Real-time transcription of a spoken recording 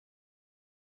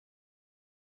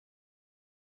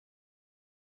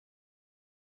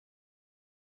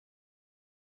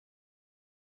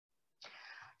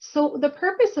So the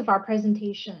purpose of our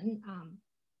presentation,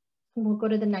 and we'll go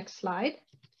to the next slide,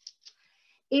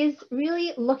 is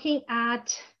really looking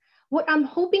at what I'm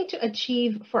hoping to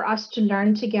achieve for us to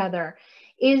learn together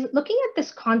is looking at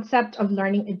this concept of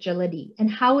learning agility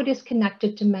and how it is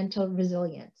connected to mental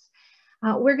resilience.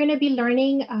 We're going to be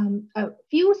learning a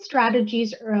few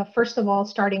strategies, first of all,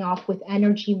 starting off with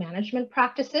energy management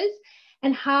practices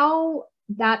and how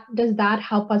does that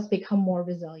help us become more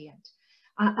resilient.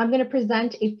 I'm going to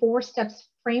present a 4-steps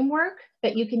framework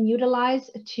that you can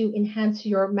utilize to enhance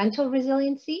your mental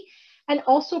resiliency and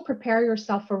also prepare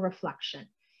yourself for reflection.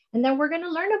 And then we're going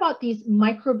to learn about these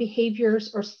micro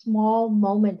behaviors or small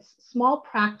moments, small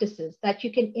practices that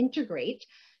you can integrate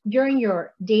during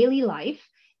your daily life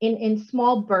in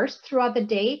small bursts throughout the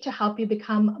day to help you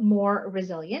become more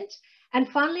resilient. And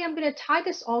finally, I'm going to tie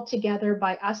this all together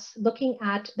by us looking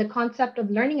at the concept of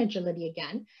learning agility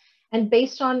again. And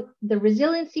based on the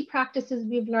resiliency practices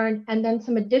we've learned, and then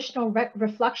some additional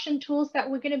reflection tools that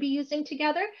we're going to be using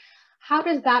together, how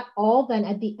does that all then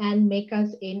at the end make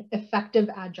us an effective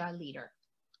agile leader?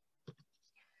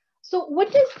 So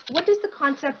what does the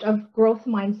concept of growth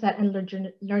mindset and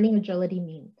learning agility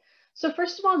mean? So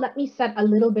first of all, let me set a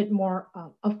little bit more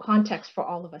of context for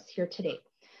all of us here today.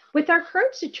 With our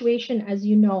current situation, as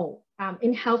you know,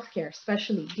 in healthcare,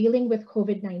 especially dealing with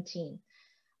COVID-19,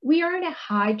 we are in a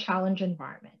high challenge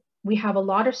environment. We have a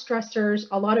lot of stressors,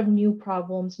 a lot of new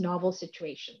problems, novel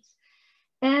situations.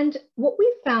 And what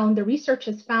we found, the research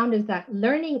has found, is that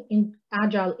learning in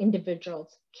agile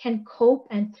individuals can cope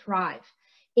and thrive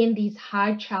in these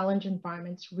high challenge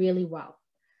environments really well.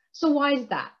 So why is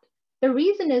that? The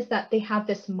reason is that they have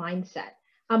this mindset,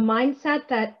 a mindset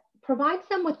that provides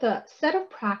them with a set of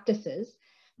practices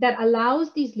that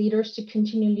allows these leaders to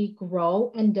continually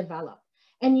grow and develop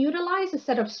and utilize a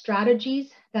set of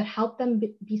strategies that help them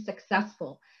be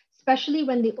successful, especially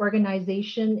when the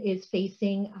organization is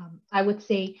facing, I would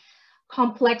say,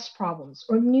 complex problems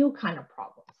or new kind of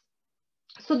problems.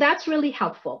 So that's really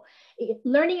helpful.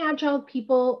 Learning agile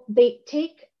people, they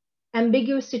take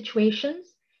ambiguous situations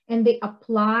and they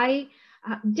apply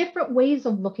different ways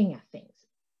of looking at things.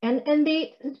 And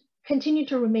they continue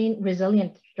to remain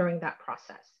resilient during that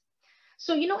process.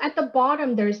 So, you know, at the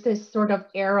bottom, there's this sort of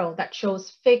arrow that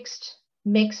shows fixed,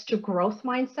 mixed to growth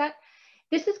mindset.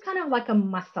 This is kind of like a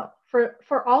muscle.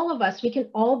 For all of us, we can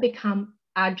all become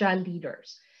agile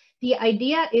leaders. The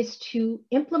idea is to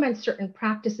implement certain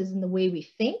practices in the way we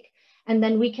think, and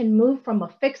then we can move from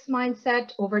a fixed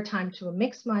mindset over time to a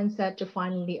mixed mindset to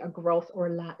finally a growth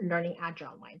or learning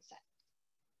agile mindset.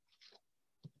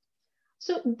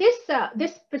 So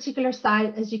this particular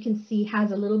slide, as you can see,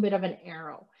 has a little bit of an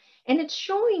arrow, and it's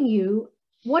showing you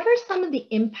what are some of the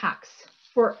impacts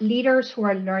for leaders who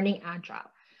are learning agile.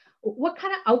 What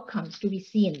kind of outcomes do we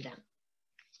see in them?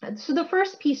 And so the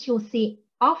first piece you'll see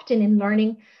often in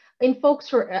learning in folks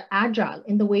who are agile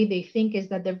in the way they think is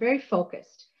that they're very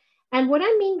focused. And what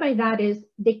I mean by that is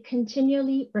they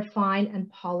continually refine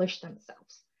and polish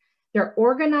themselves. They're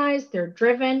organized, they're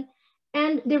driven,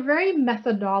 and they're very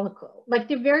methodological. Like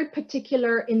they're very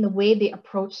particular in the way they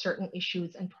approach certain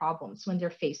issues and problems when they're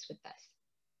faced with this.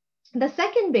 The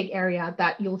second big area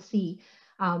that you'll see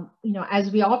you know,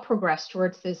 as we all progress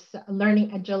towards this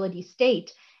learning agility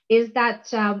state is that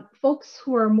folks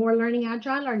who are more learning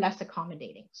agile are less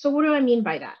accommodating. So what do I mean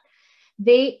by that?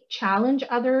 They challenge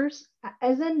others,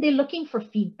 as in they're looking for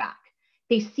feedback.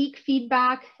 They seek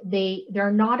feedback.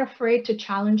 They're not afraid to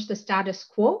challenge the status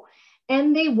quo,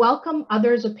 and they welcome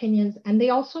others' opinions, and they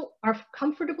also are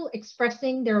comfortable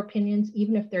expressing their opinions,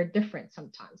 even if they're different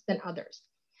sometimes than others.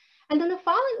 And then the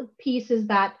final piece is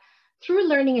that through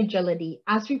learning agility,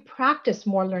 as we practice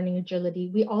more learning agility,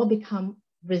 we all become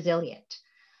resilient.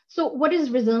 So what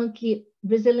does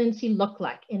resiliency look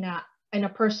like in a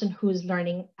person who is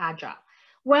learning agile?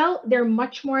 Well, they're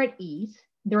much more at ease.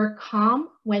 They're calm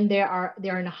when they're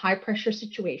in a high pressure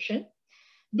situation.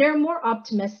 They're more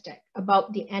optimistic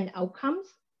about the end outcomes,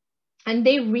 and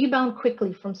they rebound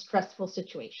quickly from stressful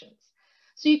situations.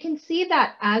 So you can see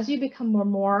that as you become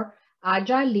more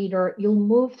agile leader, you'll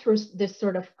move through this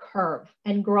sort of curve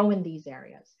and grow in these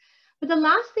areas. But the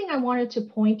last thing I wanted to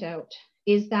point out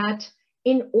is that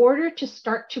in order to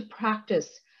start to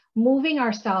practice moving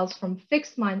ourselves from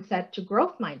fixed mindset to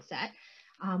growth mindset,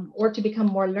 or to become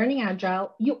more learning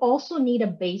agile, you also need a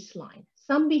baseline,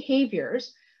 some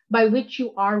behaviors by which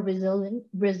you are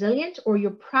resilient, or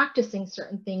you're practicing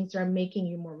certain things that are making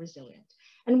you more resilient.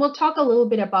 And we'll talk a little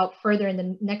bit about further in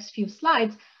the next few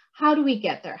slides. How do we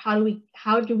get there?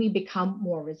 How do we become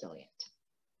more resilient?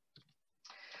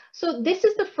 So this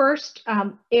is the first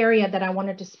area that I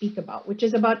wanted to speak about, which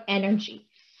is about energy.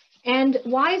 And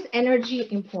why is energy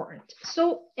important?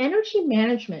 So energy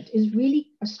management is really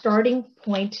a starting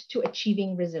point to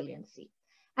achieving resiliency.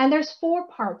 And there's 4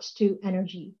 parts to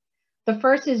energy. The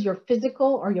first is your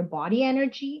physical or your body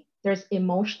energy. There's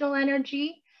emotional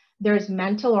energy. There's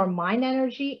mental or mind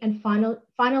energy. And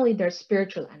finally, there's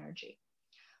spiritual energy.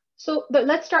 So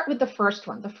let's start with the first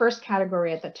one, the first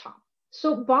category at the top.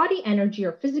 So body energy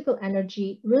or physical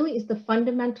energy really is the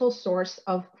fundamental source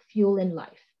of fuel in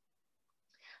life.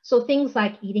 So things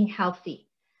like eating healthy,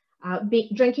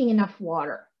 drinking enough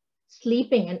water,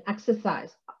 sleeping and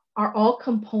exercise are all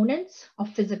components of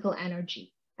physical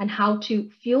energy and how to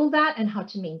fuel that and how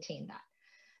to maintain that.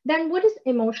 Then what is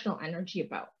emotional energy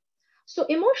about? So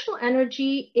emotional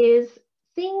energy is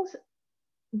things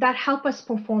that help us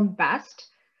perform best.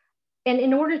 And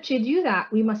in order to do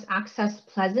that, we must access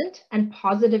pleasant and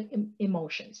positive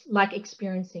emotions like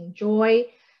experiencing joy,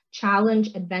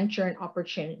 challenge, adventure, and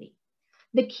opportunity.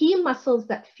 The key muscles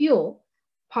that fuel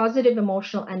positive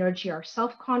emotional energy are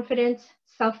self-confidence,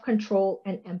 self-control,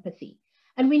 and empathy.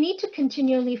 And we need to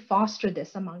continually foster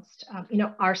this amongst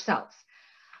ourselves.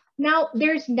 Now,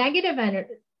 there's negative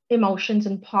emotions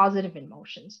and positive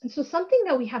emotions. And so something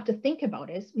that we have to think about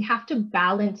is we have to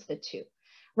balance the two,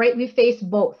 right? We face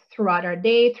both throughout our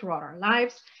day, throughout our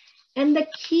lives. And the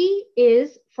key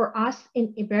is for us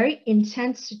in very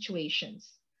intense situations,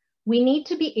 we need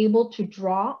to be able to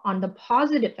draw on the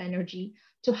positive energy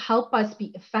to help us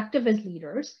be effective as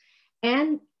leaders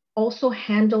and also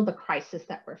handle the crisis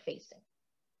that we're facing.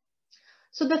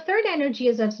 So the third energy,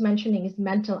 as I was mentioning, is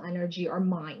mental energy or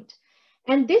mind.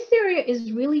 And this area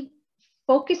is really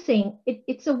focusing,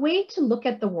 it's a way to look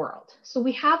at the world. So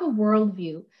we have a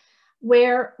worldview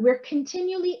where we're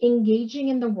continually engaging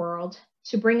in the world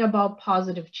to bring about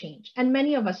positive change. And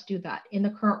many of us do that in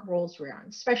the current roles we're in,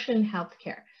 especially in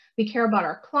healthcare. We care about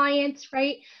our clients,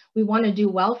 right? We want to do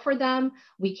well for them.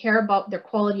 We care about their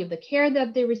quality of the care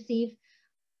that they receive.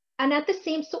 And at the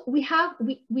same, so we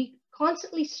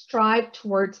constantly strive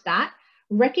towards that,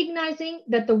 recognizing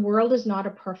that the world is not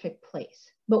a perfect place,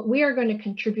 but we are going to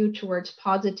contribute towards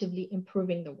positively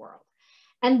improving the world.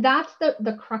 And that's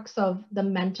the crux of the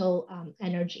mental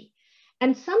energy.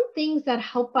 And some things that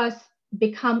help us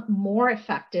become more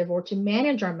effective or to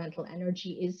manage our mental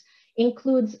energy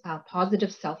includes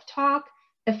positive self-talk,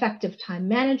 effective time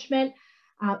management,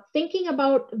 thinking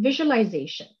about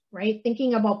visualization, right?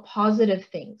 Thinking about positive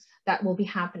things that will be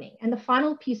happening. And the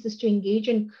final piece is to engage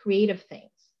in creative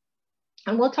things.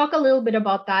 And we'll talk a little bit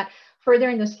about that further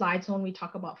in the slides when we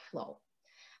talk about flow.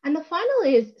 And the final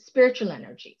is spiritual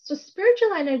energy. So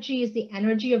spiritual energy is the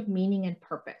energy of meaning and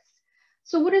purpose.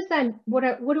 So what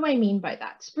do I mean by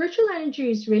that? Spiritual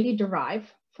energy is really derived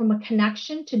from a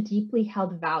connection to deeply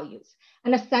held values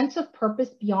and a sense of purpose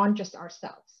beyond just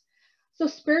ourselves. So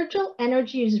spiritual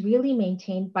energy is really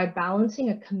maintained by balancing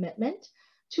a commitment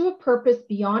to a purpose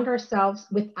beyond ourselves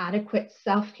with adequate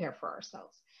self-care for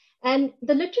ourselves. And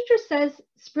the literature says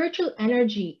spiritual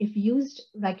energy, if used,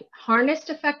 like harnessed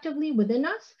effectively within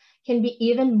us, can be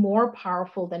even more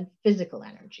powerful than physical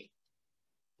energy.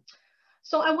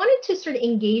 So I wanted to sort of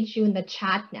engage you in the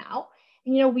chat now.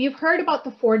 We've heard about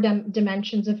the 4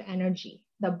 dimensions of energy: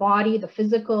 the body, the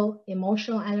physical,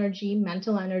 emotional energy,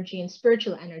 mental energy, and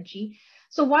spiritual energy.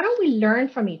 So why don't we learn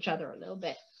from each other a little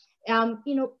bit?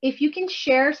 If you can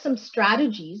share some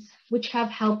strategies which have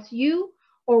helped you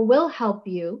or will help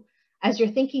you as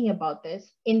you're thinking about this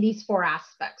in these 4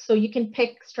 aspects. So you can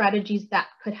pick strategies that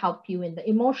could help you in the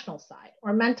emotional side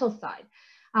or mental side,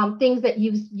 things that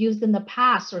you've used in the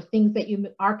past or things that you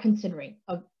are considering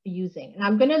of using. And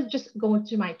I'm gonna just go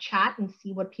into my chat and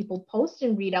see what people post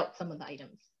and read out some of the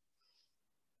items.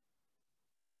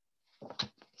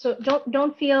 So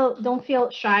don't feel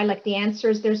shy, like the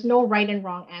answers, there's no right and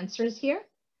wrong answers here.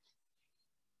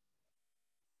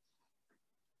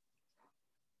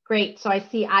 Great, so I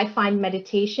see I find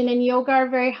meditation and yoga are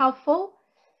very helpful.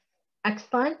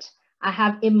 Excellent. I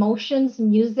have emotions,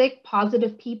 music,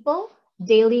 positive people,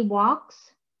 daily walks,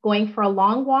 going for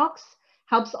long walks,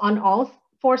 helps on all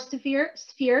 4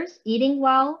 spheres, eating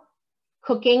well,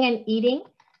 cooking and eating.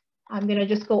 I'm gonna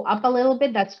just go up a little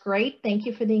bit, that's great. Thank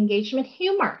you for the engagement.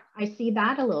 Humor, I see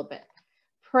that a little bit.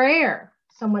 Prayer,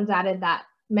 someone's added that.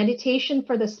 Meditation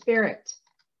for the spirit.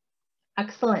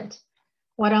 Excellent.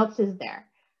 What else is there?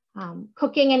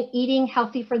 Cooking and eating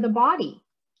healthy for the body.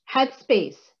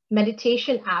 Headspace,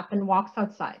 meditation app and walks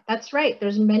outside. That's right,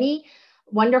 there's many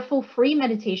wonderful free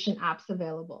meditation apps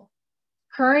available.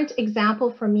 Current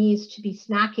example for me is to be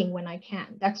snacking when I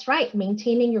can. That's right,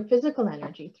 maintaining your physical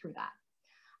energy through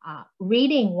that.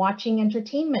 Reading, watching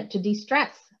entertainment to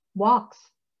de-stress, walks.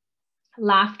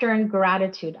 Laughter and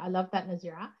gratitude. I love that,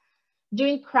 Nazira.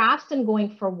 doing crafts and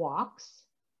going for walks,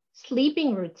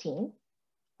 sleeping routine.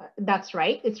 That's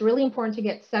right. It's really important to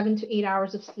get 7 to 8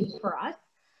 hours of sleep for us,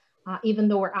 even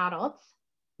though we're adults.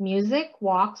 Music,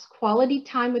 walks, quality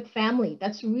time with family.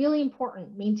 That's really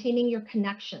important. Maintaining your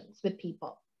connections with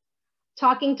people.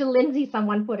 Talking to Lindsay,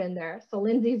 someone put in there. So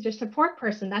Lindsay is your support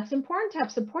person. That's important to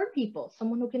have support people,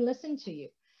 someone who can listen to you.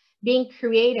 Being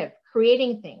creative,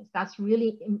 creating things. That's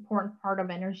really important part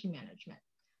of energy management.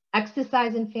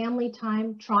 Exercise and family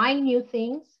time, trying new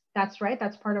things. That's right.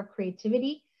 That's part of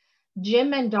creativity.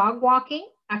 Gym and dog walking.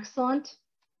 Excellent.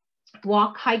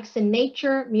 Walk, hikes in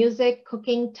nature, music,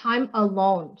 cooking, time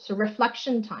alone. So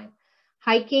reflection time.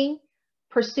 Hiking,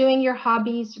 pursuing your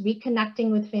hobbies,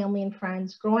 reconnecting with family and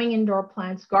friends, growing indoor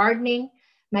plants, gardening,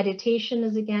 meditation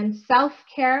is again,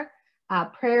 self-care,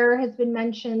 prayer has been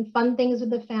mentioned, fun things with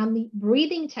the family,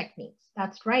 breathing techniques,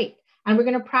 that's right. And we're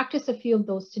gonna practice a few of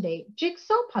those today.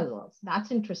 Jigsaw puzzles,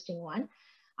 that's an interesting one.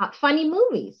 Funny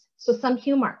movies, so some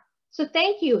humor. So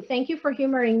thank you for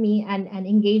humoring me and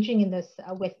engaging in this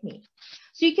with me.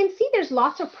 So you can see there's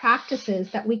lots of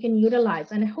practices that we can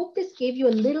utilize. And I hope this gave you a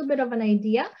little bit of an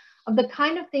idea of the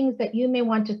kind of things that you may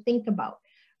want to think about,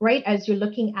 right? As you're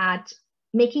looking at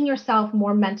making yourself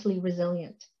more mentally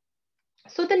resilient.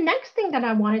 So the next thing that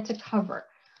I wanted to cover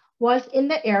was in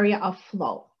the area of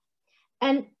flow.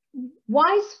 And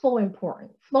why is flow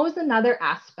important? Flow is another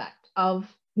aspect of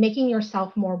making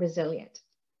yourself more resilient.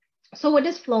 So what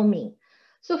does flow mean?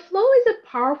 So flow is a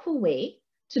powerful way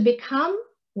to become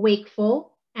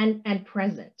wakeful and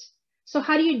present. So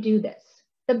how do you do this?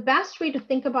 The best way to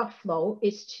think about flow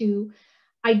is to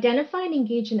identify and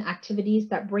engage in activities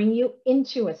that bring you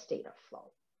into a state of flow.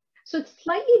 So it's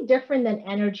slightly different than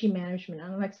energy management. I'm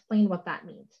going to explain what that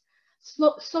means.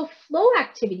 So flow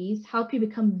activities help you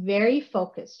become very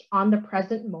focused on the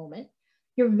present moment.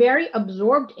 You're very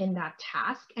absorbed in that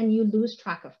task and you lose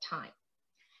track of time.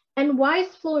 And why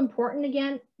is flow important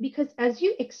again? Because as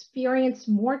you experience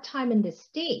more time in this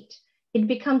state, it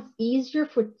becomes easier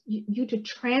for you to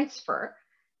transfer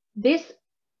this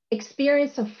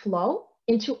experience of flow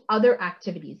into other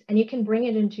activities, and you can bring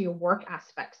it into your work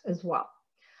aspects as well.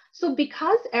 So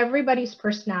because everybody's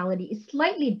personality is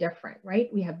slightly different, right?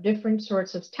 We have different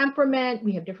sorts of temperament,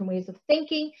 we have different ways of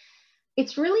thinking.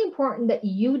 It's really important that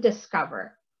you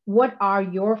discover what are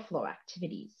your flow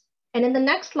activities. And in the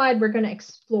next slide, we're going to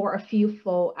explore a few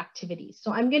flow activities.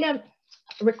 So I'm going to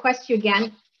request you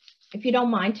again, if you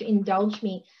don't mind, to indulge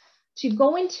me, to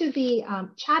go into the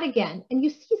chat again, and you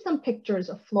see some pictures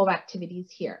of flow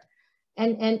activities here.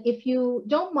 And if you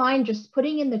don't mind just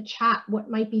putting in the chat what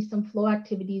might be some flow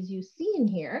activities you see in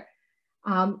here,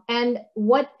 and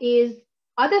what is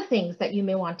other things that you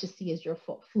may want to see as your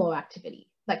flow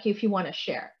activity, like if you want to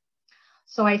share.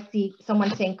 So I see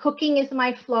someone saying cooking is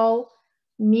my flow.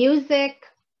 Music,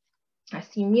 I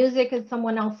see music as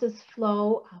someone else's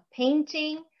flow,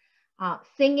 painting,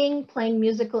 singing, playing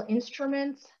musical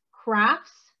instruments,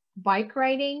 crafts, bike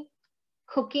riding,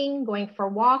 cooking, going for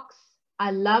walks. I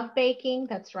love baking,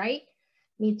 that's right.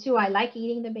 Me too, I like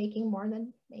eating the baking more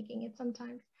than making it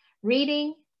sometimes.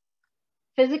 Reading,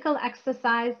 physical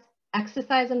exercise,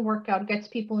 exercise and workout gets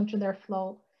people into their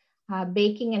flow.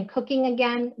 Baking and cooking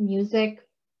again, music.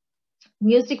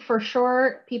 Music for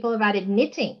sure, people have added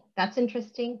knitting. That's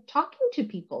interesting. Talking to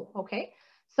people, okay?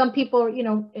 Some people, you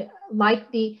know,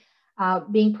 like the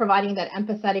providing that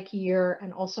empathetic ear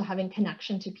and also having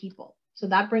connection to people. So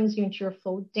that brings you into your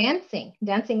flow. Dancing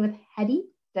with Hedy,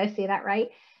 did I say that right?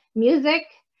 Music,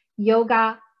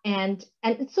 yoga, and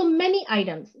so many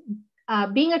items.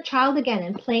 Being a child again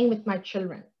and playing with my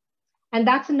children. And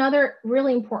that's another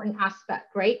really important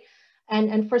aspect, right?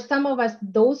 And for some of us,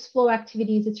 those flow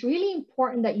activities, it's really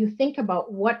important that you think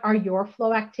about what are your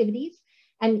flow activities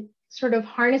and sort of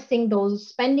harnessing those,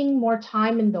 spending more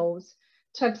time in those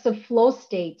types of flow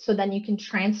states so then you can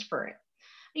transfer it.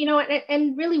 You know,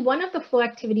 and really one of the flow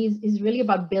activities is really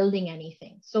about building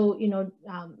anything. So, you know,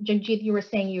 Jagjit, you were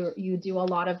saying you do a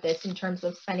lot of this in terms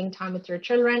of spending time with your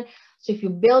children. So if you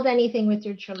build anything with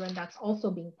your children, that's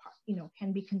also being part, you know,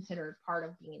 can be considered part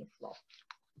of being in flow.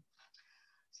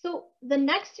 So the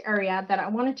next area that I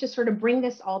wanted to sort of bring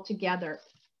this all together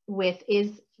with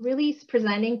is really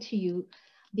presenting to you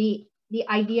the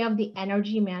idea of the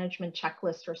energy management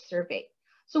checklist or survey.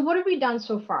 So what have we done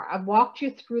so far? I've walked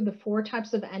you through the 4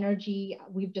 types of energy.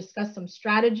 We've discussed some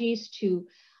strategies to,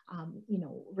 you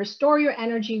know, restore your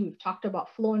energy. We've talked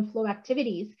about flow and flow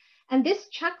activities. And this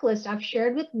checklist I've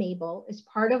shared with Mabel is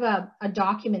part of a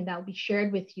document that will be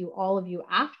shared with you, all of you,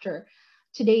 after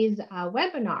today's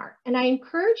webinar. And I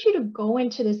encourage you to go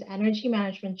into this energy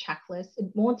management checklist. It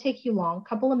won't take you long, a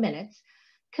couple of minutes,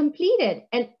 completed.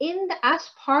 And as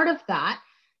part of that,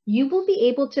 you will be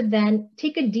able to then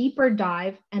take a deeper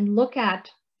dive and look at,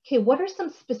 okay, what are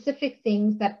some specific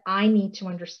things that I need to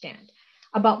understand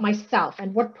about myself,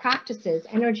 and what practices,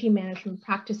 energy management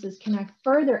practices, can I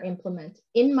further implement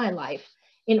in my life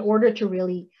in order to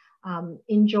really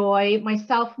enjoy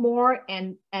myself more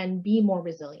and be more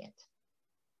resilient.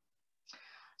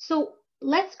 So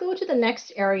let's go to the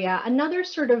next area, another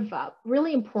sort of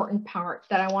really important part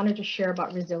that I wanted to share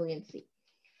about resiliency,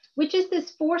 which is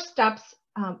this 4 steps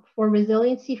for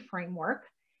resiliency framework.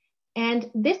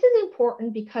 And this is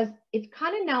important because it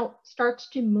kind of now starts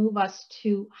to move us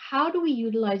to how do we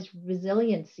utilize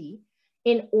resiliency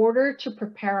in order to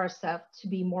prepare ourselves to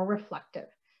be more reflective.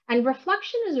 And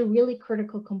reflection is a really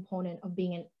critical component of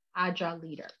being an agile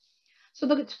leader. So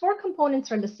the 4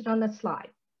 components are listed on the slide,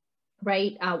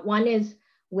 right? One is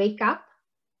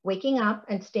waking up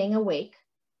and staying awake.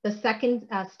 The second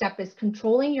step is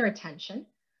controlling your attention.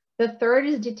 The third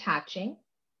is detaching.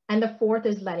 And the fourth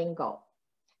is letting go.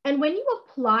 And when you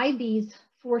apply these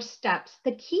 4 steps,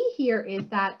 the key here is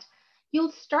that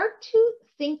you'll start to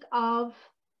think of,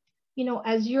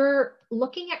 as you're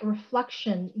looking at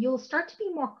reflection, you'll start to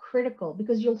be more critical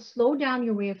because you'll slow down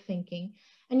your way of thinking,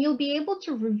 and you'll be able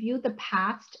to review the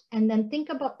past and then think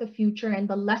about the future and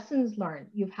the lessons learned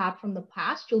you've had from the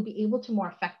past. You'll be able to more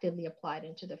effectively apply it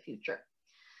into the future.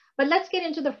 But let's get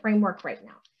into the framework right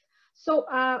now. So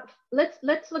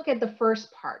let's look at the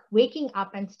first part, waking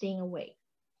up and staying awake.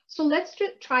 So let's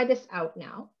try this out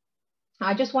now.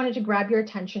 I just wanted to grab your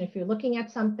attention if you're looking at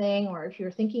something or if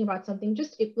you're thinking about something,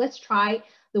 let's try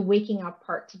the waking up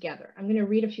part together. I'm going to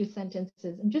read a few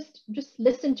sentences and just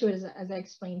listen to it as I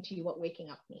explain to you what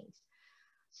waking up means.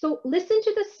 So listen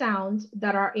to the sounds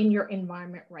that are in your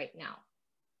environment right now.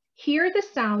 Hear the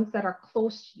sounds that are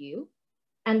close to you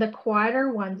and the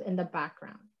quieter ones in the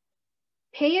background.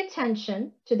 Pay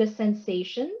attention to the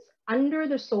sensations under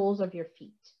the soles of your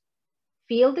feet.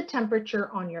 Feel the temperature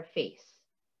on your face.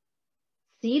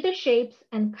 See the shapes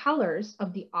and colors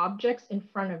of the objects in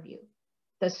front of you,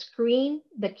 the screen,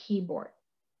 the keyboard.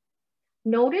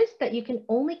 Notice that you can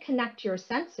only connect your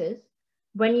senses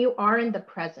when you are in the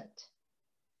present.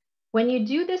 When you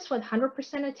do this with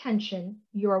 100% attention,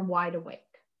 you're wide awake.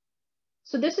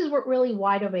 So this is what really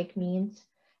wide awake means.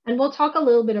 And we'll talk a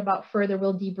little bit about further,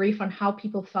 we'll debrief on how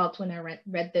people felt when I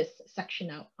read this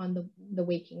section out on the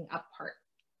waking up part.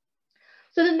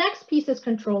 So the next piece is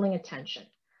controlling attention.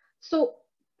 So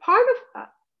part of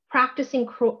practicing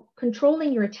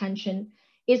controlling your attention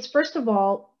is, first of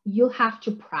all, you'll have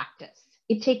to practice.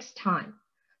 It takes time.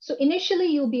 So initially,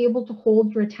 you'll be able to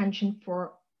hold your attention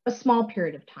for a small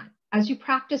period of time. As you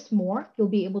practice more, you'll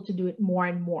be able to do it more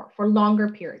and more for longer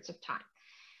periods of time.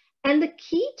 And the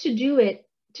key to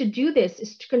do this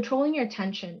is to controlling your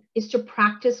attention is to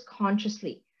practice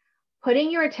consciously, putting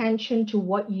your attention to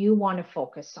what you want to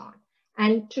focus on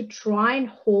and to try and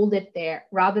hold it there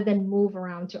rather than move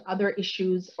around to other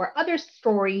issues or other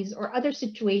stories or other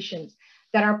situations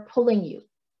that are pulling you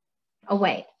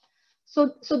away.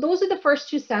 So those are the first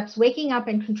 2 steps, waking up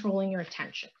and controlling your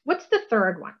attention. What's the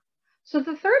third one? So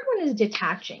the third one is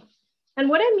detaching. And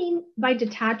what I mean by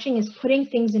detaching is putting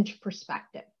things into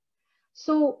perspective.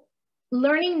 So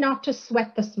learning not to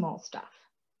sweat the small stuff,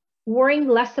 worrying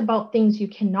less about things you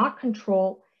cannot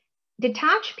control.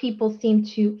 Detached people seem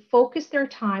to focus their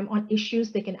time on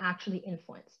issues they can actually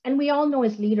influence. And we all know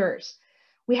as leaders,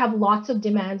 we have lots of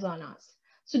demands on us.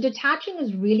 So detaching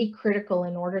is really critical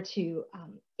in order to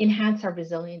enhance our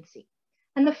resiliency.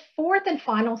 And the fourth and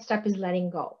final step is letting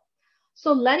go.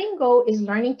 So letting go is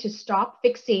learning to stop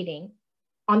fixating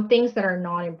on things that are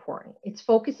not important. It's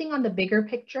focusing on the bigger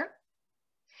picture.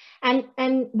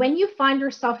 And when you find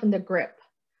yourself in the grip,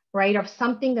 right, of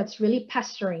something that's really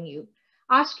pestering you,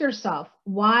 ask yourself,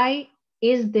 why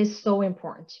is this so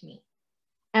important to me?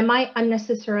 Am I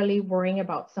unnecessarily worrying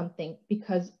about something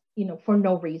because, for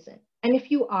no reason? And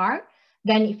if you are,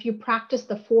 then if you practice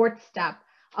the fourth step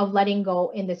of letting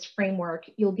go in this framework,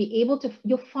 you'll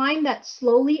find that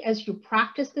slowly as you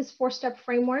practice this 4-step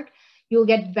framework, you'll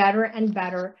get better and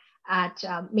better at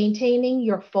maintaining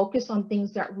your focus on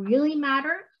things that really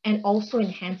matter and also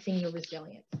enhancing your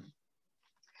resilience.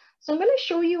 So I'm going to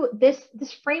show you this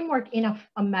framework in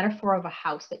a metaphor of a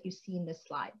house that you see in this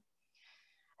slide.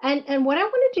 And what I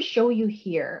wanted to show you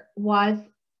here was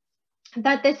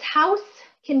that this house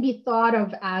can be thought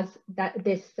of as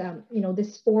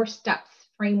this 4 steps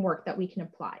framework that we can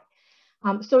apply.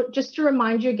 So just to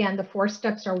remind you again, the 4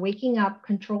 steps are waking up,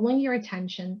 controlling your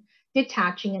attention,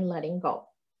 detaching, and letting go.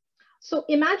 So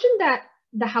imagine that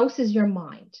the house is your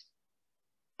mind.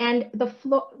 And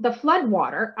the flood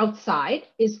water outside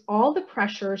is all the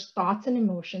pressures, thoughts, and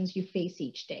emotions you face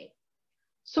each day.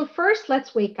 So first,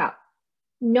 let's wake up.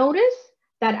 Notice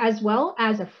that as well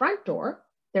as a front door,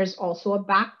 there's also a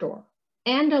back door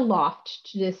and a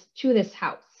loft to this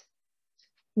house.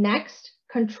 Next,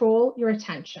 control your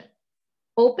attention.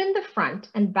 Open the front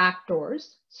and back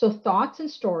doors so thoughts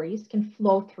and stories can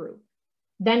flow through.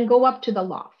 Then go up to the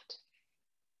loft.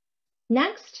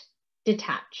 Next,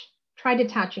 detach. Try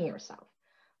detaching yourself.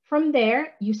 From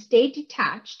there, you stay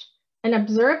detached and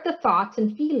observe the thoughts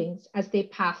and feelings as they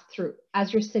pass through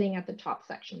as you're sitting at the top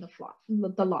section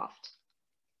of the loft.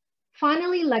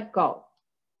 Finally, let go.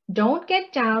 Don't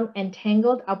get down and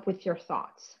tangled up with your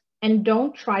thoughts, and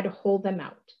don't try to hold them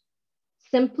out.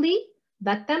 Simply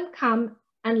let them come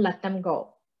and let them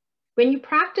go. When you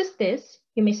practice this,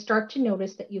 you may start to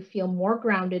notice that you feel more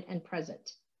grounded and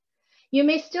present. You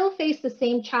may still face the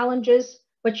same challenges,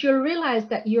 but you'll realize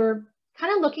that you're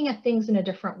kind of looking at things in a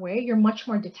different way. You're much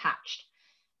more detached.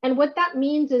 And what that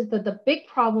means is that the big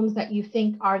problems that you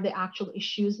think are the actual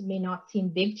issues may not seem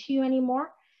big to you anymore.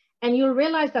 And you'll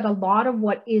realize that a lot of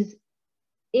what is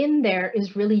in there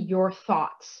is really your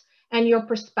thoughts and your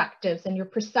perspectives and your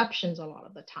perceptions a lot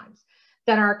of the times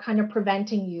that are kind of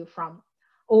preventing you from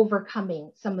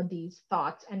overcoming some of these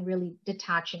thoughts and really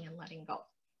detaching and letting go.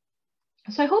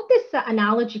 So I hope this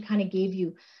analogy kind of gave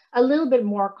you a little bit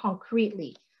more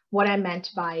concretely what I meant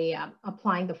by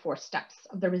applying the 4 steps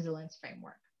of the resilience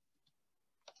framework.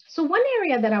 So one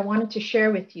area that I wanted to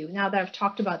share with you now that I've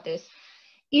talked about this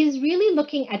is really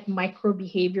looking at micro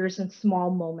behaviors and small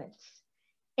moments.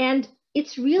 And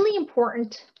it's really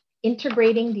important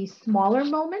integrating these smaller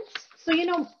moments. So, you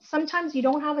know, sometimes you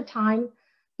don't have the time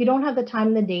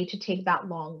in the day to take that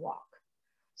long walk.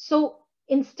 So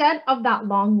instead of that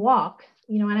long walk,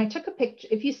 you know, and I took a picture,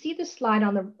 if you see the slide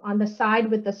on the side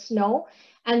with the snow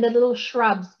and the little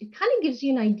shrubs, it kind of gives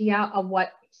you an idea of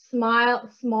what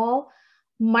small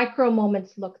micro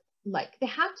moments look like. They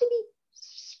have to be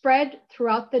spread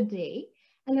throughout the day.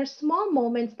 And there's small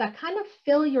moments that kind of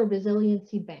fill your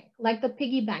resiliency bank, like the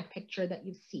piggy bank picture that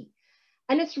you see.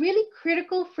 And it's really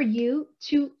critical for you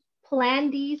to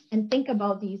plan these and think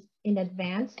about these in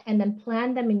advance and then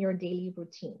plan them in your daily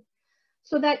routine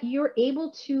so that you're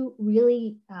able to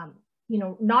really, you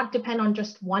know, not depend on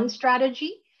just one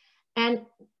strategy and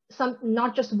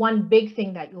not just one big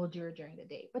thing that you'll do during the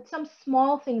day, but some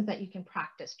small things that you can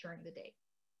practice during the day.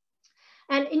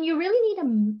 And you really need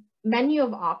a menu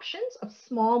of options of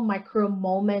small micro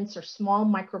moments or small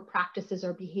micro practices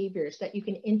or behaviors that you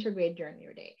can integrate during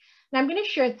your day. And I'm going to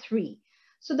share 3.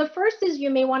 So the first is you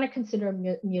may want to consider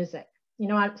music. You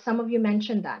know, some of you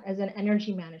mentioned that as an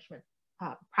energy management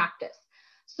practice.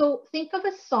 So think of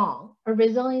a song, a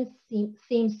resilience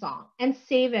theme song, and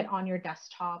save it on your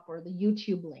desktop or the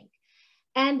YouTube link.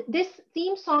 And this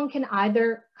theme song can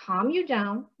either calm you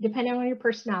down, depending on your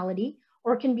personality,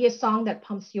 or it can be a song that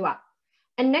pumps you up.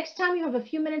 And next time you have a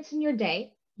few minutes in your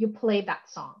day, you play that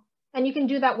song. And you can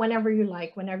do that whenever you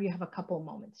like, whenever you have a couple of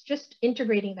moments, just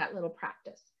integrating that little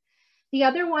practice. The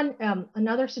other one,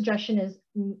 another suggestion is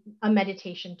a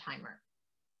meditation timer.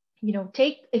 You know,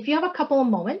 if you have a couple of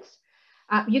moments,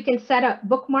 you can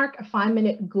bookmark a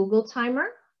 5-minute Google timer,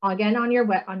 again, on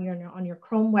your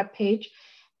Chrome web page.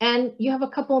 And you have a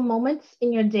couple of moments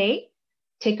in your day,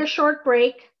 take a short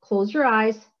break, close your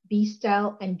eyes, be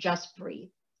still, and just breathe.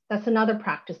 That's another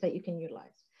practice that you can utilize.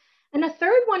 And a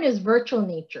third one is virtual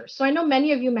nature. So I know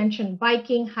many of you mentioned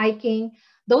biking, hiking,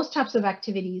 those types of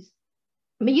activities,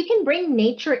 but you can bring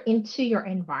nature into your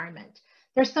environment.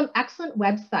 There's some excellent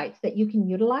websites that you can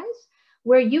utilize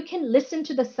where you can listen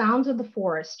to the sounds of the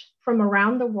forest from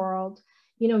around the world.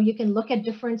 You know, you can look at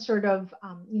different sort of,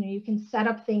 you know, you can set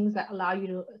up things that allow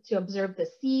you to observe the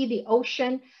sea, the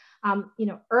ocean. You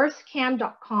know,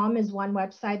 earthcam.com is one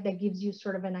website that gives you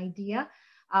sort of an idea.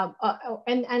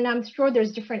 And I'm sure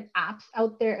there's different apps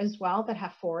out there as well that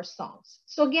have forest songs.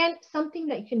 So again, something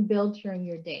that you can build during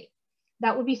your day.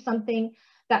 That would be something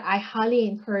that I highly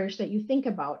encourage that you think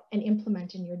about and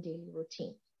implement in your daily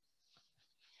routine.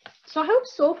 So I hope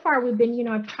so far we've been, you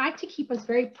know, I've tried to keep us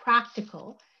very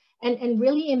practical and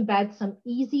really embed some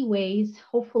easy ways,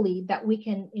 hopefully, that we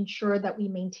can ensure that we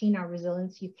maintain our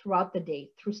resiliency throughout the day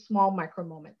through small micro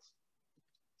moments.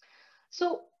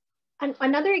 So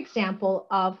another example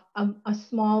of a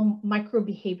small micro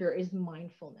behavior is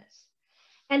mindfulness.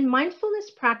 And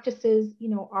mindfulness practices, you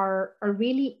know, are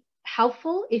really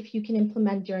helpful if you can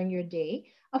implement during your day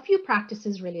a few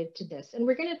practices related to this. And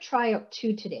we're going to try out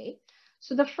 2 today.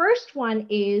 So the first one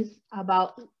is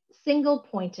about single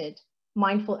pointed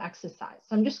mindful exercise.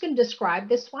 So I'm just going to describe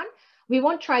this one. We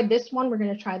won't try this one. We're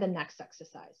going to try the next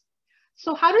exercise.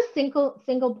 So how does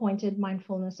single-pointed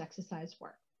mindfulness exercise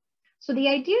work? So the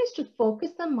idea is to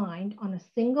focus the mind on a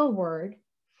single word,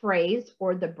 phrase,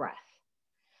 or the breath.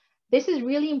 This is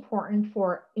really important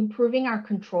for improving our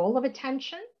control of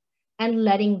attention and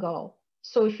letting go.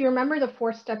 So if you remember the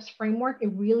 4 steps framework,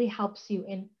 it really helps you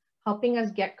in helping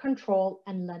us get control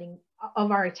and letting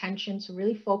of our attention. So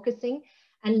really focusing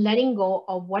and letting go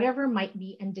of whatever might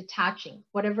be and detaching,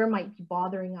 whatever might be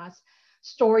bothering us,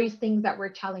 stories, things that we're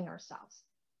telling ourselves.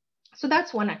 So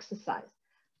that's one exercise.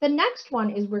 The next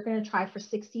one is we're going to try for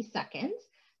 60 seconds.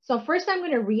 So first I'm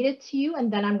going to read it to you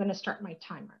and then I'm going to start my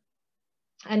timer.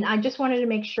 And I just wanted to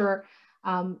make sure,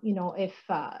 you know, if,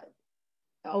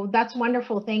 oh, that's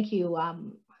wonderful. Thank you.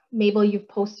 Mabel, you've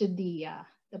posted the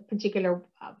particular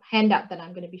handout that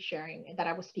I'm going to be sharing that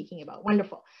I was speaking about.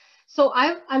 Wonderful. So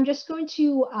I'm just going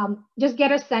to just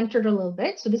get us centered a little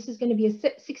bit. So this is going to be a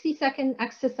 60-second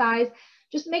exercise.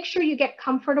 Just make sure you get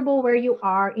comfortable where you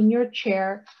are in your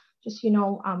chair. Just, you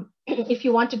know, if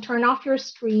you want to turn off your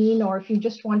screen or if you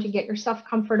just want to get yourself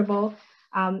comfortable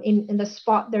in the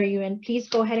spot that you're in, please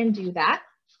go ahead and do that.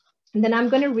 And then I'm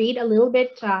going to read a little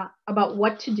bit about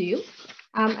what to do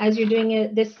as you're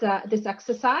doing this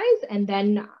exercise, and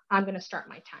then I'm going to start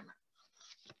my timer.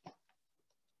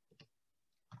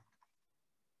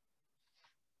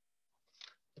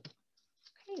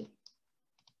 Okay.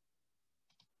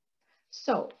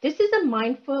 So this is a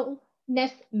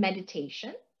mindfulness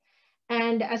meditation.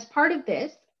 And as part of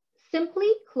this, simply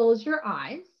close your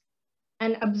eyes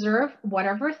and observe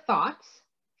whatever thoughts,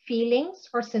 feelings,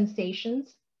 or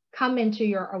sensations come into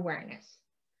your awareness.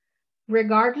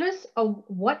 Regardless of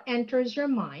what enters your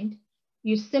mind,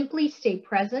 you simply stay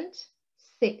present,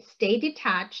 stay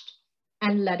detached,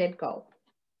 and let it go.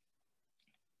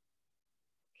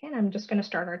 Okay, and I'm just going to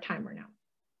start our timer now.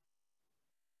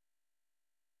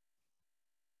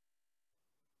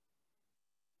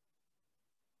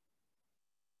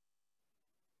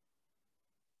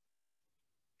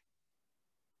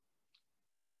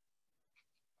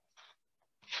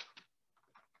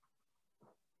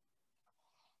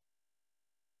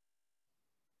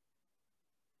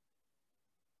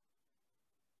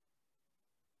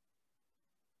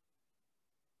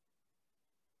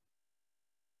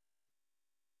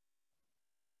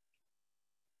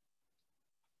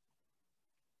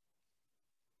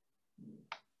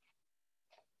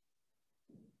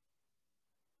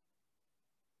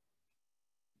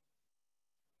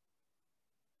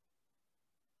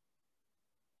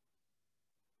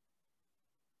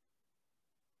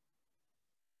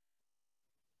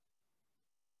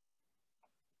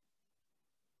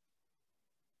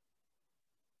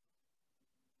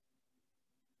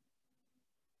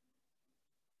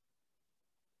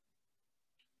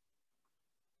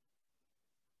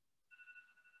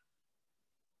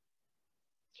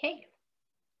 Okay.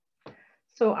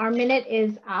 So our minute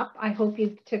is up. I hope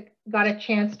you got a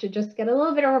chance to just get a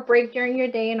little bit of a break during your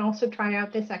day and also try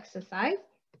out this exercise.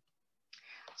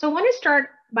 So I want to start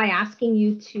by asking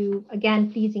you to,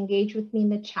 again, please engage with me in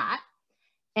the chat.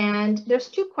 And there's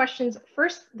 2 questions.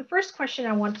 First, the first question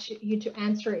I want you to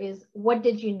answer is, what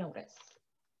did you notice?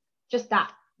 Just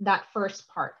that first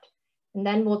part. And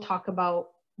then we'll talk about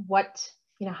what,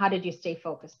 you know, how did you stay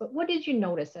focused? But what did you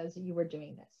notice as you were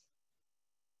doing this?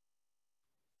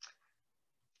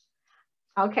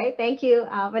 Okay, thank you,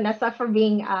 Vanessa, for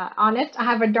being honest. I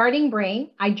have a darting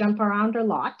brain. I jump around a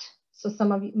lot. So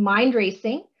some of you, mind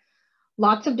racing,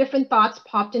 lots of different thoughts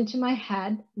popped into my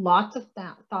head, lots of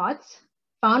thoughts.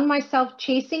 Found myself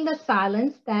chasing the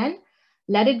silence, then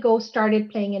let it go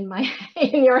started playing in my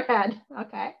in your head.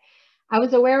 Okay. I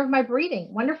was aware of my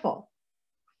breathing. Wonderful.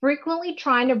 Frequently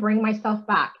trying to bring myself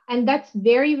back. And that's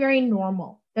very, very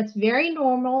normal. That's very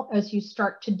normal as you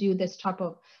start to do this type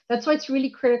of, that's why it's really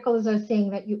critical, as I was saying,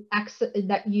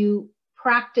 that you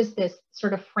practice this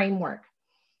sort of framework.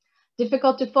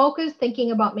 Difficult to focus,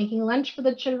 thinking about making lunch for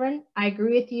the children. I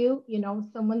agree with you. You know,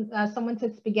 someone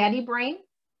said spaghetti brain.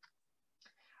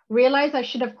 Realize I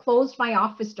should have closed my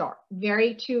office door.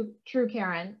 Very true,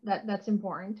 Karen. That's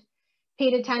important.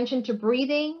 Paid attention to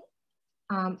breathing.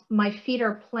 My feet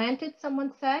are planted,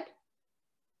 someone said.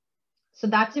 So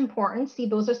that's important. See,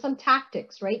 those are some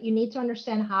tactics, right? You need to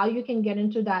understand how you can get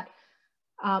into that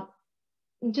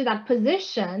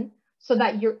position so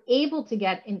that you're able to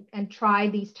get in and try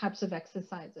these types of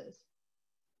exercises.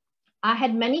 I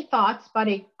had many thoughts, but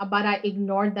I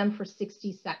ignored them for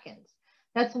 60 seconds.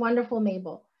 That's wonderful,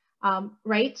 Mabel.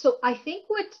 Right? So I think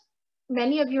what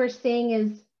many of you are saying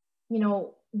is, you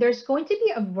know, there's going to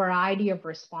be a variety of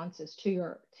responses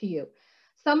to you.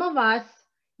 Some of us,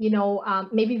 you know,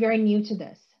 may be very new to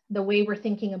this. the way we're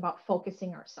thinking about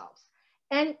focusing ourselves.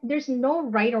 And there's no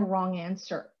right or wrong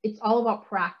answer. It's all about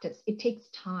practice. It takes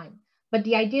time, but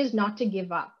the idea is not to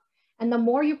give up. And the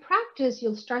more you practice,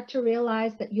 you'll start to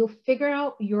realize that you'll figure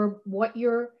out what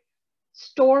your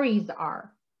stories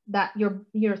are, that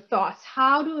your thoughts,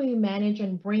 how do you manage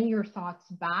and bring your thoughts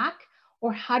back?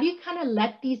 Or how do you kind of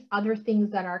let these other things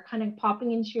that are kind of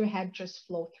popping into your head just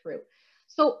flow through?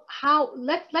 So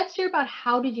let's hear about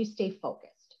how did you stay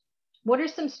focused? What are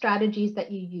some strategies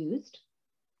that you used?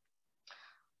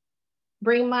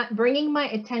 Bringing my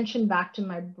attention back to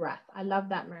my breath. I love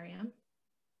that, Mariam.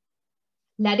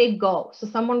 Let it go. So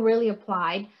someone really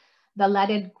applied the let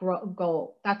it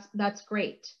go. That's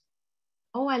great.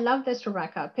 Oh, I love this,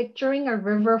 Rebecca. Picturing a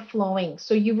river flowing.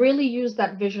 So you really use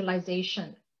that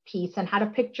visualization piece and had a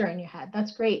picture in your head.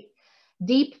 That's great.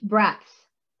 Deep breaths.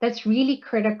 That's really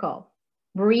critical.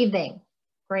 Breathing.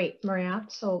 Great, Maria.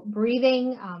 So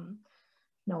breathing,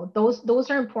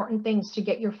 those are important things to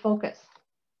get your focus.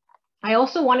 I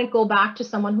also want to go back to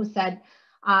someone who said,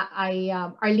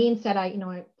 Arlene said,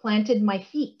 I planted my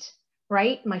feet,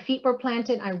 right? My feet were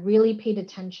planted. I really paid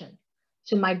attention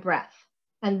to my breath.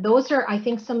 And those are, I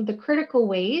think, some of the critical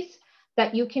ways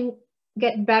that you can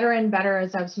get better and better,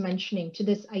 as I was mentioning, to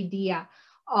this idea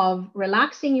of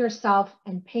relaxing yourself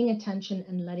and paying attention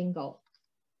and letting go.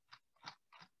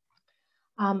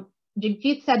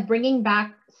 Jagjeet said, bringing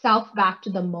self back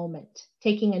to the moment,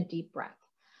 taking a deep breath.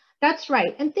 That's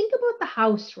right. And think about the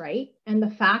house, right? And the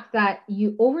fact that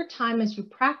you, over time, as you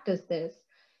practice this,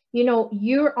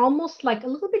 you're almost like a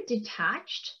little bit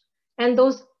detached, and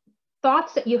those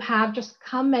thoughts that you have just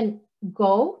come and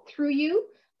go through you,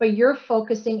 but you're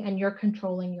focusing and you're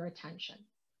controlling your attention.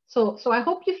 So I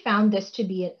hope you found this to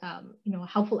be a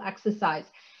helpful exercise.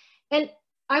 And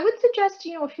I would suggest,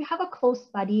 if you have a close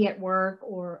buddy at work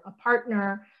or a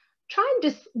partner, try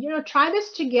and just, try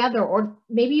this together, or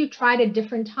maybe you tried at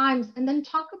different times, and then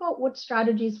talk about what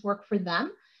strategies work for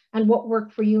them and what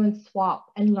work for you, and swap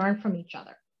and learn from each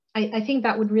other. I think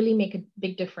that would really make a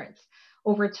big difference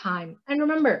over time. And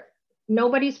remember,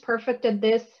 nobody's perfect at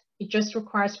this. It just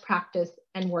requires practice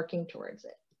and working towards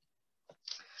it.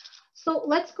 So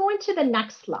let's go into the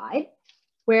next slide,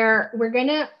 where we're going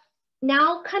to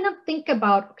now kind of think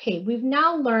about, okay, we've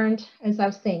now learned, as I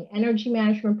was saying, energy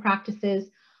management practices,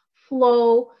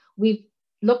 flow. We've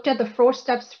looked at the 4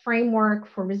 steps framework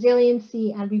for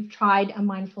resiliency, and we've tried a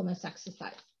mindfulness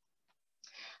exercise.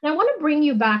 And I want to bring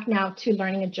you back now to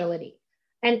learning agility.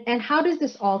 And how does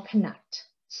this all connect?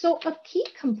 So a key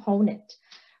component,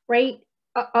 right,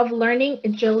 of learning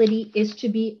agility is to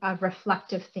be a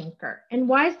reflective thinker. And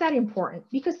why is that important?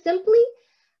 Because simply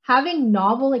having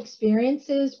novel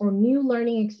experiences or new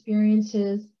learning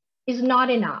experiences is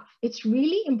not enough. It's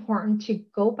really important to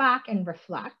go back and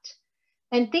reflect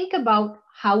and think about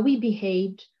how we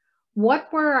behaved,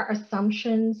 what were our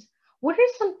assumptions, what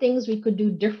are some things we could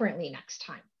do differently next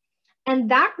time.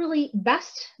 And that really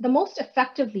the most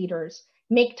effective leaders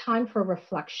make time for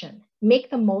reflection, make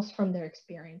the most from their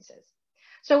experiences.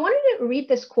 So I wanted to read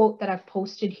this quote that I've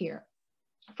posted here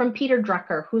from Peter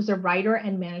Drucker, who's a writer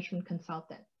and management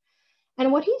consultant.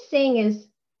 And what he's saying is,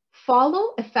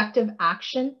 follow effective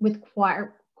action with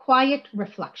quiet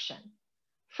reflection.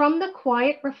 From the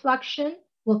quiet reflection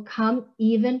will come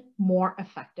even more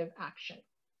effective action.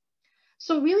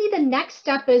 So really the next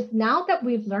step is, now that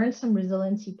we've learned some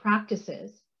resiliency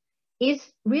practices,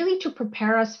 is really to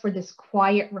prepare us for this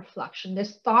quiet reflection,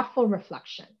 this thoughtful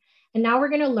reflection. And now we're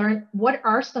going to learn what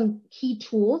are some key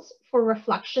tools for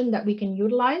reflection that we can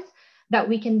utilize, that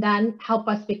we can then help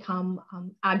us become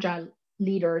agile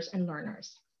leaders and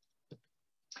learners.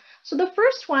 So the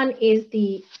first one is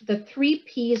the 3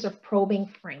 Ps of probing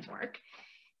framework.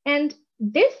 And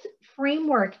this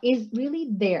framework is really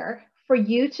there for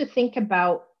you to think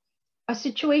about a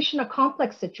situation, a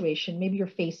complex situation, maybe you're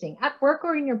facing at work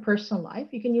or in your personal life.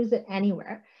 You can use it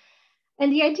anywhere.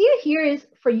 And the idea here is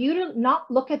for you to not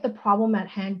look at the problem at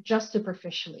hand just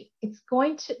superficially.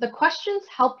 The questions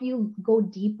help you go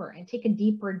deeper and take a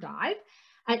deeper dive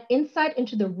and insight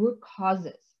into the root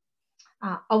causes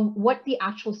of what the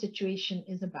actual situation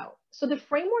is about. So the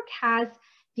framework has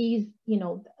these,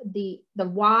 the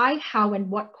why, how,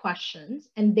 and what questions,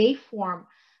 and they form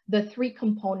the 3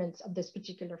 components of this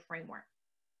particular framework.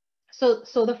 So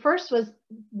the first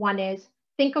one is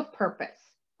think of purpose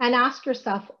and ask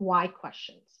yourself why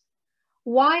questions.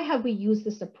 Why have we used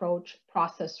this approach,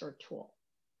 process, or tool?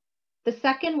 The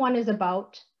second one is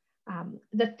about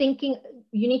the thinking.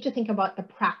 You need to think about the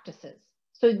practices.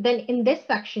 So then in this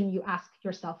section, you ask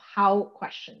yourself how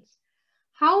questions.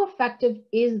 How effective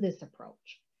is this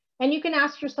approach? And you can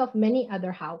ask yourself many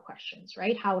other how questions,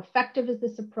 right? How effective is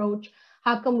this approach?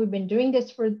 How come we've been doing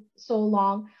this for so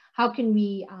long? How can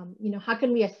we, how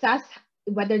can we assess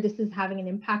whether this is having an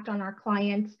impact on our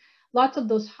clients? Lots of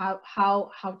those how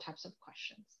types of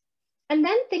questions. And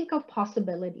then think of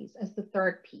possibilities as the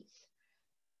third piece.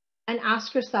 And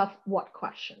ask yourself what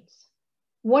questions.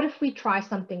 What if we try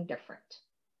something different?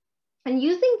 And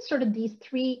using sort of these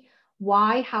three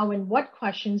why, how, and what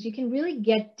questions, you can really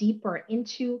get deeper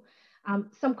into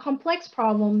some complex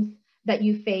problems that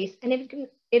you face,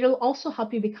 and it'll also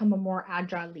help you become a more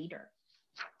agile leader.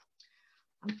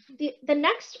 The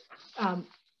next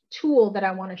tool that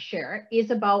I want to share is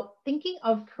about thinking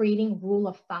of creating rule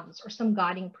of thumbs or some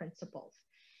guiding principles,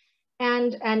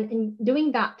 and in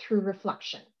doing that through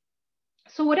reflection.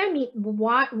 So what I mean,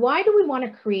 why do we want to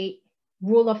create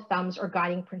rule of thumbs or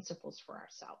guiding principles for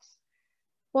ourselves?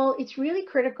 Well, it's really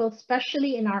critical,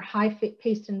 especially in our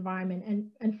high-paced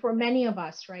environment. And for many of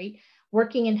us, right,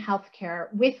 working in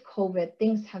healthcare with COVID,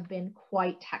 things have been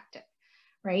quite hectic,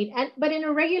 right? But in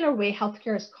a regular way,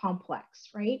 healthcare is complex,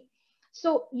 right?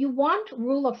 So you want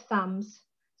rule of thumbs.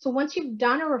 So once you've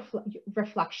done a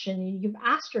reflection, you've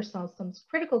asked yourself some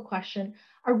critical question,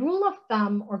 a rule of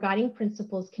thumb or guiding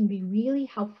principles can be really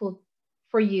helpful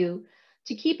for you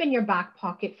to keep in your back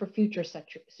pocket for future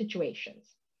situations.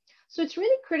 So it's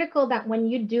really critical that when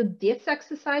you do this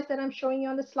exercise that I'm showing you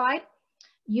on the slide,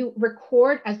 you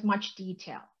record as much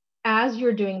detail as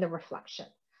you're doing the reflection.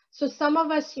 So some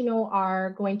of us, are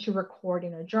going to record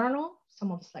in a journal.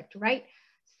 Some of us like to write.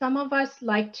 Some of us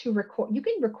like to record. You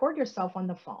can record yourself on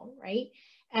the phone, right?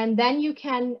 And then you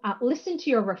can listen to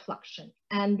your reflection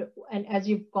and as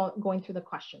you're going through the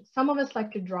questions. Some of us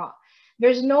like to draw.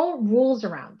 There's no rules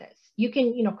around this. You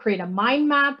can, create a mind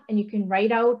map and you can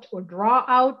write out or draw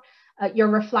out your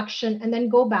reflection and then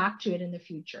go back to it in the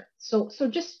future. So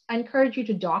just I encourage you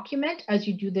to document as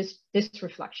you do this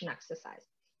reflection exercise.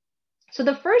 So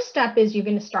the first step is you're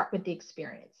going to start with the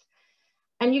experience.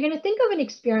 And you're going to think of an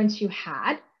experience you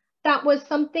had that was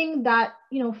something that,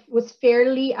 was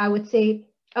fairly, I would say,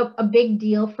 a big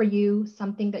deal for you,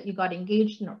 something that you got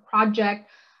engaged in a project,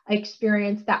 an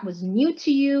experience that was new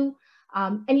to you.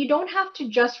 And you don't have to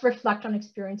just reflect on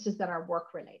experiences that are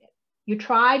work related. You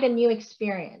tried a new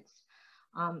experience.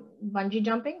 Bungee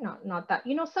jumping, not that,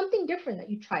 something different that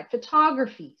you tried,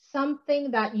 photography,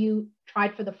 something that you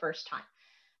tried for the first time.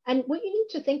 And what you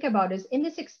need to think about is in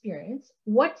this experience,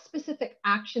 what specific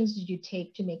actions did you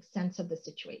take to make sense of the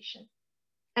situation?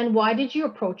 And why did you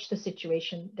approach the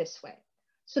situation this way?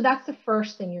 So that's the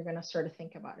first thing you're going to sort of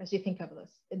think about as you think of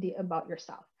this, about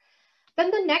yourself.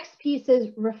 Then the next piece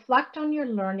is reflect on your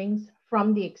learnings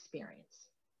from the experience.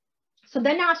 So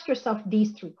then ask yourself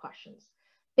these three questions.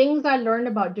 Things I learned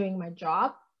about doing my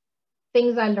job,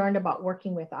 things I learned about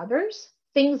working with others,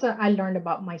 things that I learned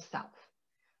about myself.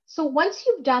 So once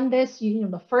you've done this,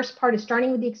 the first part is starting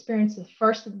with the experience.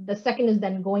 The second is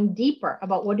then going deeper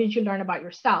about what did you learn about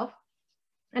yourself.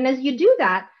 And as you do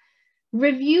that,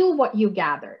 review what you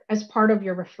gathered as part of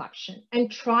your reflection and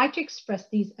try to express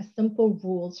these as simple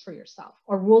rules for yourself,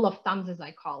 or rule of thumbs as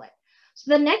I call it.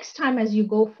 So the next time as you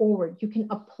go forward, you can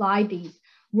apply these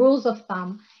rules of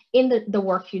thumb in the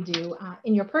work you do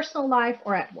in your personal life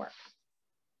or at work.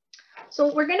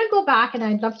 So we're going to go back and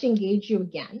I'd love to engage you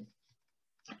again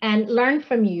and learn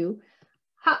from you.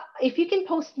 If you can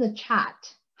post in the chat,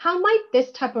 how might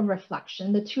this type of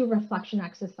reflection, the two reflection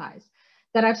exercise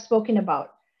that I've spoken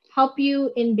about, help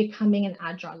you in becoming an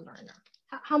agile learner?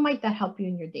 How might that help you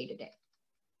in your day-to-day?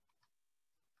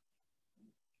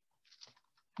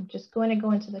 I'm just going to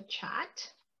go into the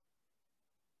chat.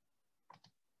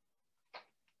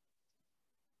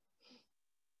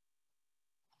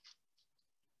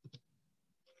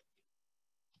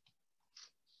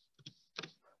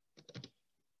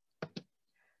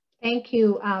 Thank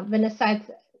you, Vanessa.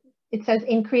 It says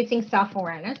increasing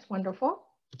self-awareness. Wonderful.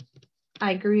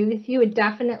 I agree with you. It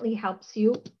definitely helps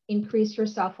you increase your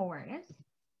self-awareness.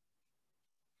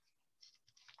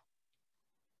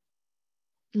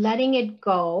 Letting it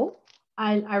go.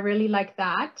 I really like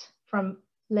that from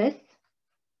Liz.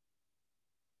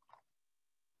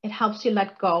 It helps you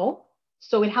let go.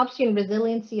 So it helps you in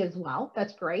resiliency as well.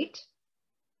 That's great.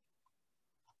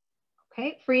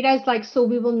 Okay, Frida is like, so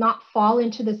we will not fall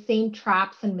into the same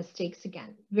traps and mistakes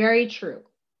again. Very true.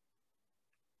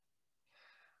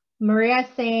 Maria is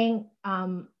saying,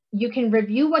 you can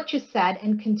review what you said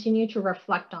and continue to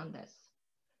reflect on this.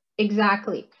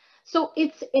 Exactly. So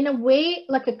it's in a way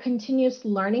like a continuous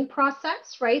learning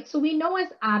process, right? So we know as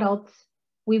adults,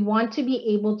 we want to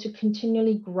be able to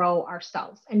continually grow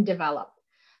ourselves and develop.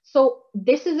 So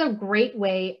this is a great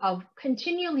way of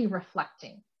continually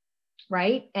reflecting.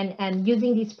 right? And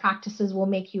using these practices will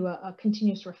make you a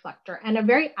continuous reflector and a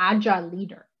very agile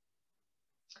leader.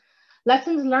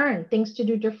 Lessons learned, things to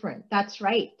do different. That's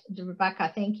right,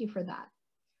 Rebecca, thank you for that.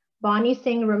 Bonnie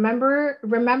saying,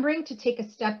 remembering to take a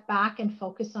step back and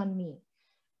focus on me.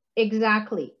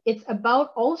 Exactly. It's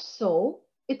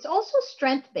also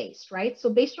strength-based, right?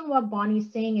 So based on what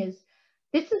Bonnie's saying is,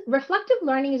 reflective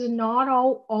learning is not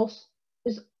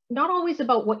always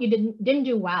about what you didn't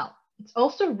do well. It's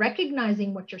also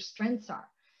recognizing what your strengths are.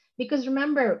 Because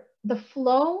remember, the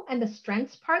flow and the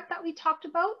strengths part that we talked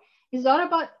about is all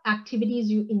about activities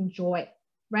you enjoy,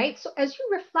 right? So as you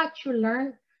reflect, you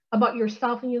learn about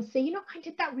yourself and you'll say, you know, I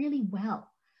did that really well.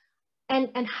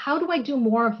 And how do I do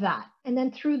more of that? And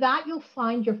then through that, you'll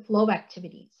find your flow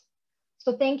activities.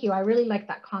 So thank you. I really like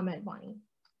that comment, Bonnie.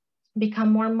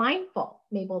 Become more mindful,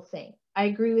 Mabel's saying. I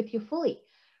agree with you fully,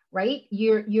 right?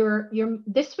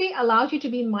 This way allows you to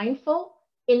be mindful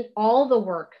in all the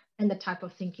work and the type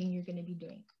of thinking you're going to be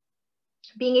doing.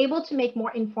 Being able to make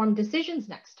more informed decisions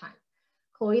next time.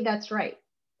 Chloe, that's right.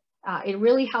 It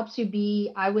really helps you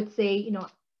be, I would say, you know,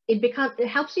 it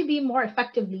helps you be a more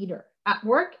effective leader at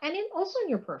work and also in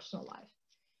your personal life.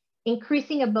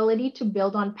 Increasing ability to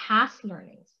build on past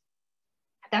learnings.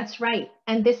 That's right.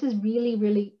 And this is really,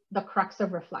 really the crux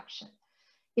of reflection,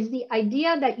 is the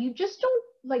idea that you just don't,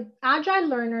 like agile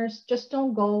learners just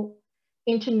don't go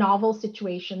into novel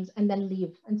situations and then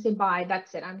leave and say, bye,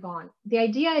 that's it, I'm gone. The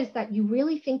idea is that you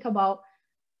really think about,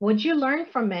 what did you learn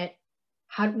from it?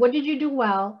 What did you do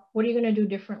well? What are you going to do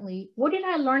differently? What did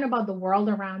I learn about the world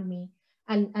around me?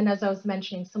 And as I was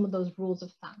mentioning, some of those rules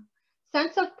of thumb.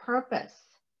 Sense of purpose.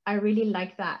 I really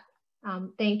like that.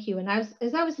 Thank you. And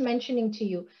as I was mentioning to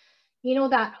you, you know,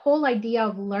 that whole idea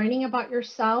of learning about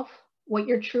yourself, what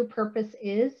your true purpose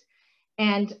is,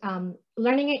 and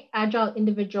learning agile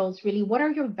individuals, really, what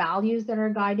are your values that are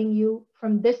guiding you?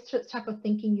 From this type of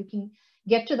thinking, you can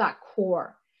get to that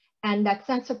core. And that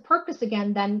sense of purpose,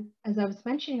 again, then, as I was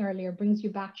mentioning earlier, brings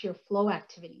you back to your flow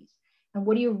activities. And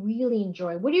what do you really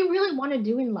enjoy? What do you really want to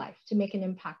do in life to make an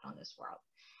impact on this world?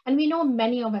 And we know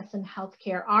many of us in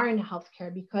healthcare are in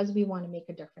healthcare because we want to make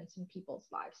a difference in people's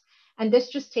lives. And this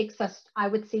just takes us, I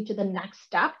would say, to the next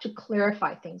step to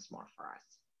clarify things more for us.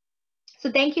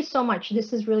 So thank you so much.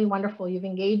 This is really wonderful. You've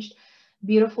engaged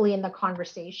beautifully in the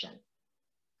conversation.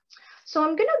 So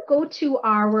I'm going to go to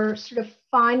our sort of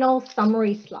final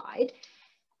summary slide.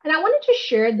 And I wanted to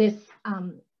share this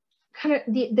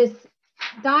this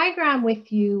diagram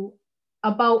with you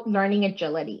about learning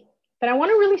agility. But I want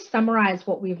to really summarize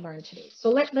what we've learned today.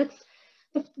 So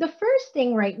the first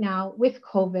thing right now with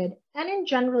COVID and in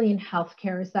generally in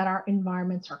healthcare is that our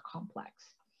environments are complex.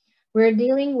 We're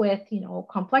dealing with, you know,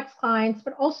 complex clients,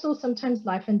 but also sometimes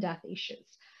life and death issues.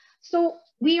 So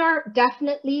we are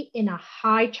definitely in a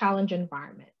high challenge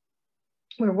environment.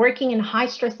 We're working in a high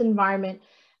stress environment.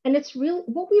 And it's really,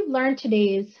 what we've learned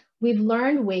today is we've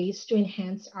learned ways to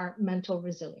enhance our mental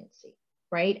resiliency,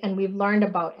 right? And we've learned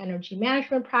about energy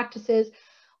management practices.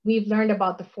 We've learned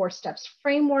about the 4 steps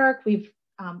framework. We've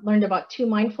learned about 2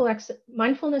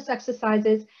 mindfulness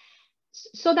exercises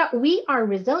so that we are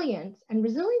resilient. And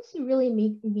resiliency really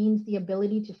means the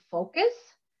ability to focus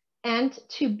and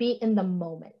to be in the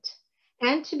moment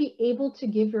and to be able to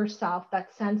give yourself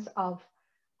that sense of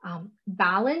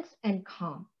balance and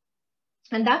calm.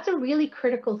 And that's a really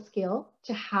critical skill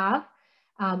to have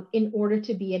in order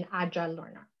to be an agile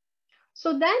learner.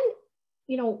 So then,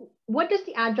 you know, what does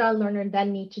the agile learner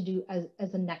then need to do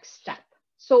as a next step?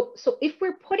 So if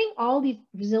we're putting all these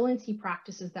resiliency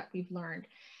practices that we've learned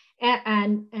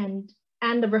and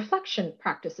the reflection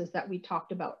practices that we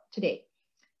talked about today,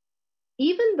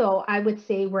 even though I would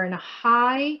say we're in a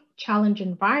high challenge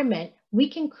environment, we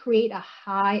can create a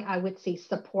high, I would say,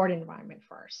 support environment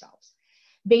for ourselves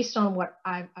based on what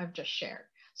I've just shared.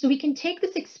 So we can take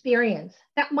this experience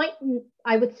that might,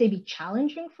 I would say, be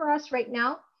challenging for us right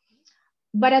now,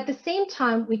 but at the same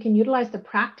time, we can utilize the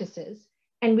practices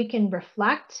and we can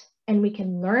reflect and we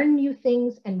can learn new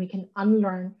things and we can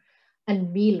unlearn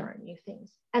and relearn new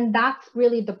things. And that's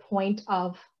really the point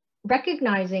of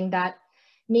recognizing that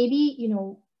maybe, you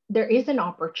know, there is an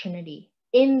opportunity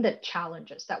in the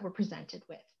challenges that we're presented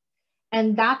with.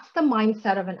 And that's the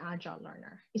mindset of an agile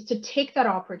learner, is to take that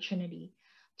opportunity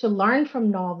to learn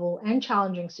from novel and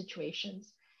challenging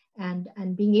situations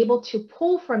and being able to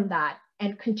pull from that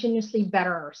and continuously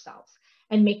better ourselves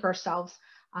and make ourselves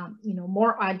you know,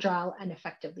 more agile and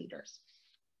effective leaders.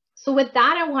 So with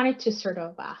that, I wanted to sort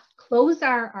of close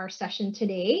our session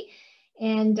today.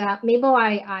 And Mabel,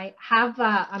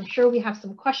 I'm sure we have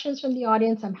some questions from the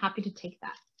audience. I'm happy to take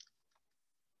that.